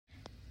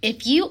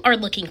If you are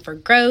looking for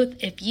growth,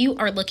 if you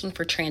are looking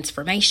for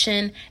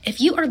transformation, if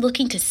you are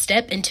looking to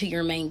step into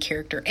your main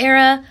character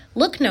era,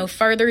 look no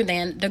further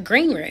than The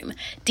Green Room.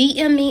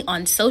 DM me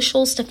on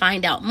socials to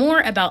find out more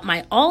about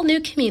my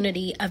all-new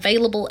community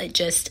available at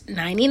just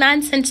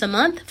 99 cents a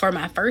month for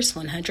my first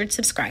 100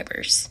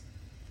 subscribers.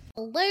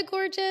 Hello,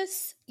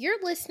 gorgeous.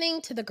 You're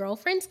listening to the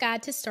Girlfriend's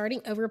Guide to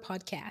Starting Over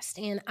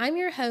podcast, and I'm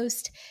your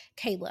host,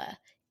 Kayla.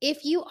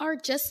 If you are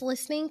just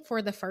listening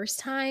for the first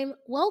time,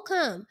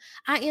 welcome.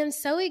 I am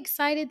so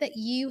excited that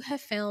you have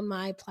found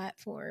my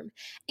platform.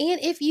 And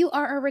if you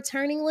are a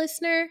returning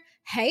listener,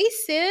 hey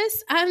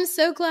sis, I'm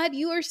so glad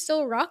you are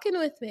still rocking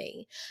with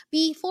me.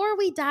 Before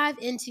we dive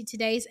into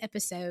today's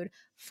episode,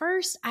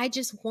 first, I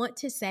just want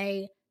to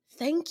say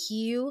thank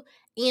you.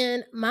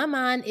 And my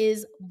mind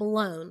is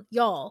blown.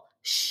 Y'all,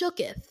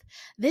 shooketh.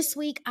 This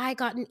week, I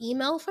got an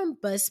email from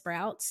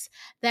Buzzsprouts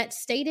that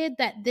stated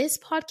that this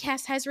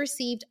podcast has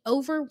received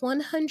over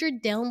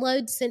 100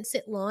 downloads since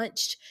it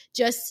launched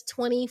just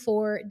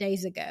 24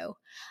 days ago.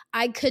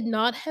 I could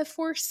not have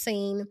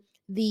foreseen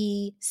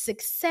the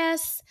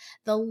success,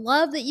 the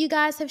love that you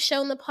guys have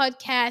shown the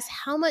podcast,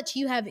 how much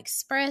you have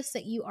expressed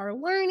that you are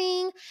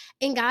learning.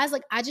 And guys,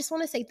 I just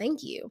want to say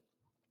thank you.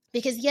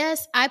 Because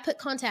yes, I put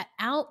content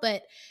out,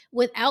 but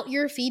without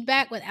your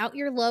feedback, without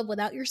your love,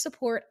 without your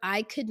support,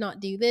 I could not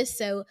do this.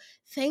 So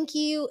thank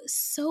you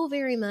so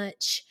very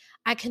much.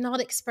 I cannot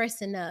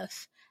express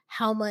enough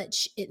how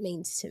much it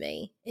means to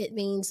me. It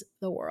means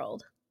the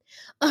world.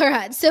 All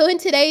right. So in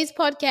today's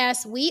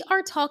podcast, we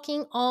are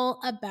talking all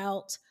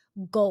about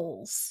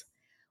goals.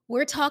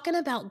 We're talking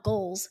about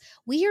goals.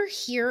 We are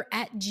here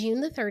at June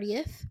the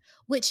 30th,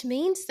 which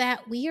means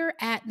that we are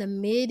at the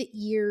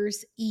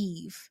mid-year's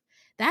eve.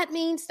 That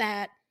means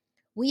that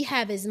we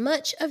have as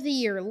much of the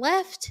year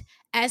left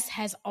as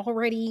has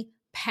already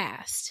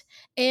passed.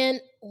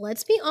 And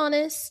let's be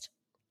honest,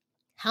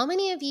 how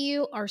many of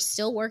you are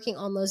still working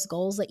on those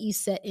goals that you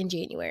set in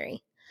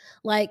January?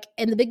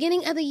 In the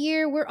beginning of the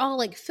year, we're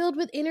all filled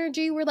with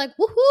energy. We're like,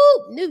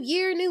 woohoo, new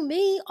year, new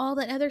me, all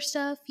that other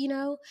stuff, you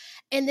know?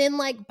 And then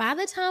by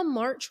the time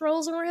March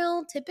rolls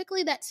around,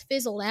 typically that's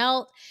fizzled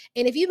out.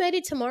 And if you made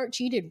it to March,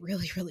 you did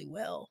really, really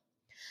well.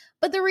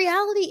 But the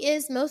reality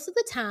is most of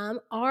the time,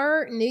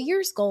 our New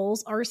Year's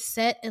goals are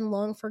set and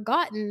long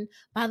forgotten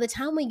by the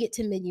time we get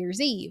to mid-year's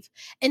eve.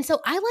 And so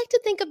I like to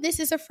think of this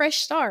as a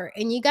fresh start.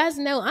 And you guys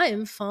know I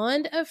am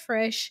fond of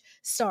fresh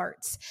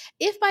starts.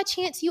 If by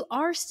chance you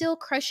are still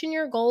crushing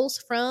your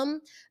goals from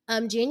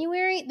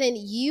January, then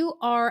you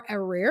are a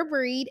rare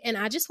breed. And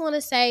I just want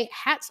to say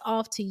hats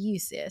off to you,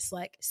 sis.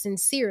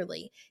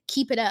 Sincerely,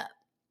 keep it up.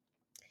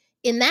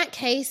 In that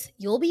case,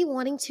 you'll be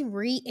wanting to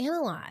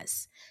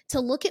reanalyze,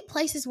 to look at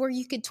places where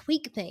you could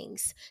tweak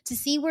things, to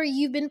see where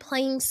you've been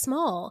playing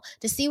small,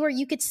 to see where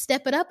you could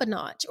step it up a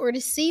notch, or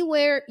to see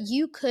where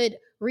you could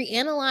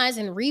reanalyze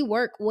and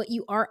rework what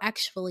you are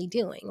actually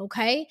doing,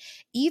 okay?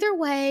 Either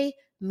way,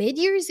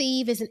 mid-year's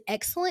eve is an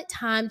excellent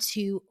time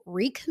to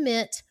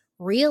recommit,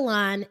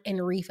 realign, and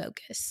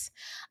refocus.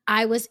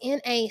 I was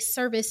in a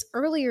service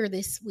earlier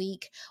this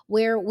week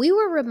where we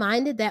were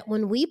reminded that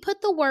when we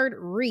put the word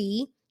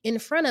in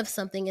front of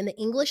something in the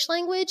English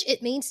language,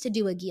 it means to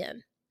do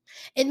again.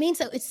 It means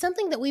that it's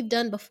something that we've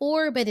done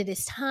before, but it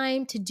is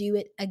time to do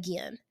it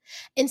again.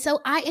 And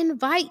so I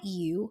invite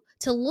you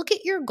to look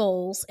at your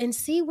goals and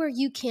see where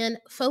you can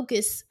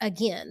focus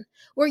again,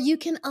 where you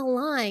can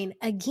align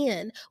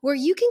again, where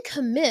you can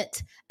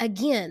commit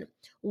again.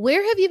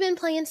 Where have you been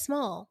playing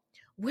small?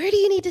 Where do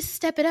you need to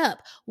step it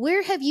up?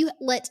 Where have you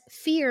let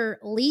fear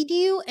lead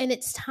you? And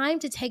it's time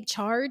to take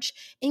charge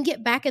and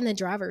get back in the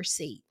driver's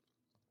seat.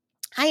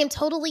 I am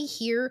totally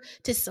here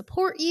to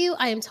support you.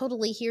 I am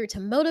totally here to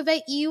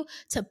motivate you,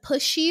 to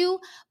push you,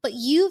 but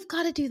you've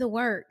got to do the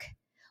work.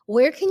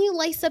 Where can you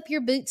lace up your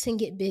boots and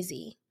get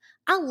busy?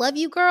 I love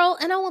you, girl,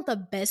 and I want the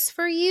best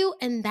for you,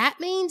 and that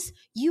means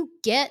you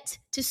get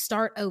to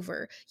start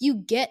over. You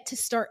get to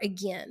start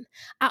again.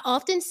 I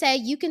often say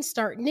you can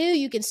start new,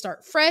 you can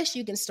start fresh,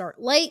 you can start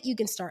late, you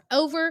can start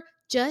over.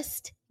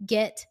 Just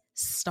get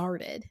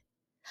started.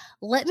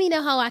 Let me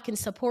know how I can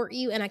support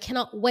you, and I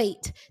cannot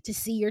wait to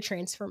see your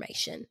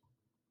transformation.